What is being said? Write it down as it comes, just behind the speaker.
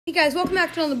Hey guys, welcome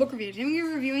back to another book review. Today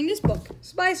we're reviewing this book,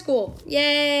 Spy School.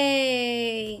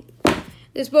 Yay!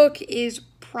 This book is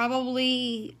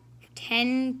probably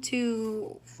 10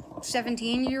 to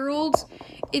 17-year-olds.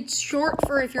 It's short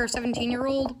for if you're a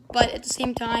 17-year-old, but at the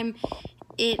same time,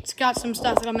 it's got some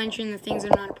stuff that I'll mention, the things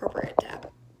that are not appropriate to have.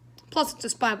 Plus, it's a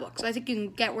spy book, so I think you can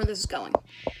get where this is going.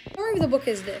 The story of the book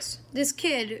is this. This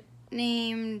kid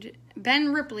named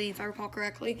Ben Ripley, if I recall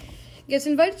correctly, gets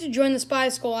invited to join the spy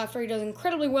school after he does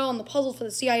incredibly well on the puzzle for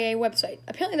the CIA website.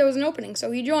 Apparently there was an opening,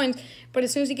 so he joins, but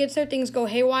as soon as he gets there, things go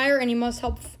haywire, and he must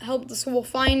help the school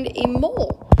find a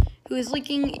mole who is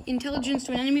leaking intelligence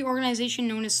to an enemy organization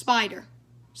known as Spider,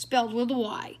 spelled with a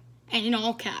Y, and in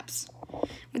all caps.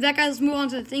 With that, guys, let's move on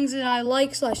to the things that I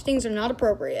like / things that are not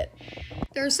appropriate.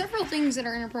 There are several things that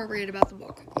are inappropriate about the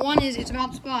book. One is it's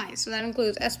about spies, so that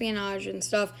includes espionage and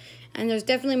stuff, and there's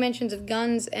definitely mentions of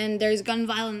guns, and there's gun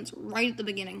violence right at the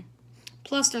beginning.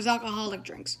 Plus, there's alcoholic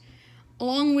drinks.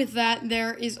 Along with that,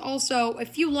 there is also a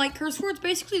few light curse words,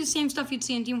 basically the same stuff you'd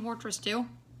see in Team Fortress 2.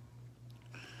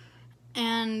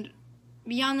 And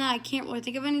beyond that, I can't really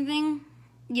think of anything.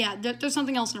 Yeah, there's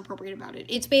something else inappropriate about it.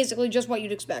 It's basically just what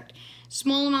you'd expect.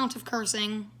 Small amounts of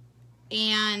cursing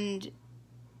and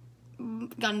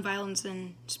gun violence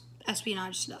and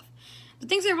espionage stuff. The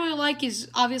things I really like is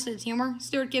obviously its humor.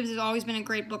 Stuart Gibbs has always been a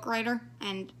great book writer,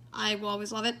 and I will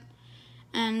always love it.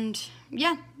 And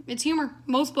yeah, it's humor.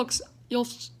 Most books, you'll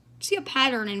see a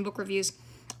pattern in book reviews.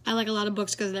 I like a lot of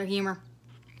books because of their humor.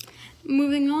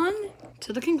 Moving on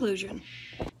to the conclusion.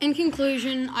 In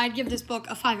conclusion, I'd give this book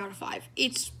a 5 out of 5.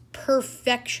 It's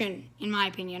perfection, in my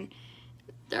opinion.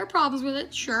 There are problems with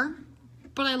it, sure,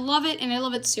 but I love it, and I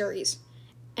love its series.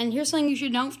 And here's something you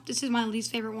should know. This is my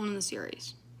least favorite one in the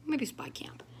series. Maybe Spy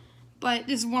Camp. But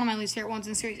this is one of my least favorite ones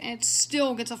in the series, and it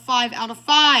still gets a 5 out of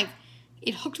 5.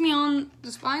 It hooked me on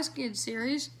the Spy Kids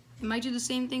series. It might do the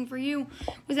same thing for you.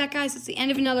 With that, guys, that's the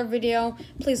end of another video.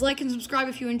 Please like and subscribe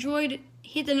if you enjoyed.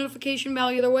 Hit the notification bell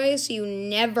either way so you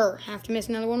never have to miss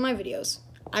another one of my videos.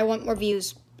 I want more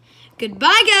views.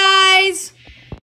 Goodbye, guys!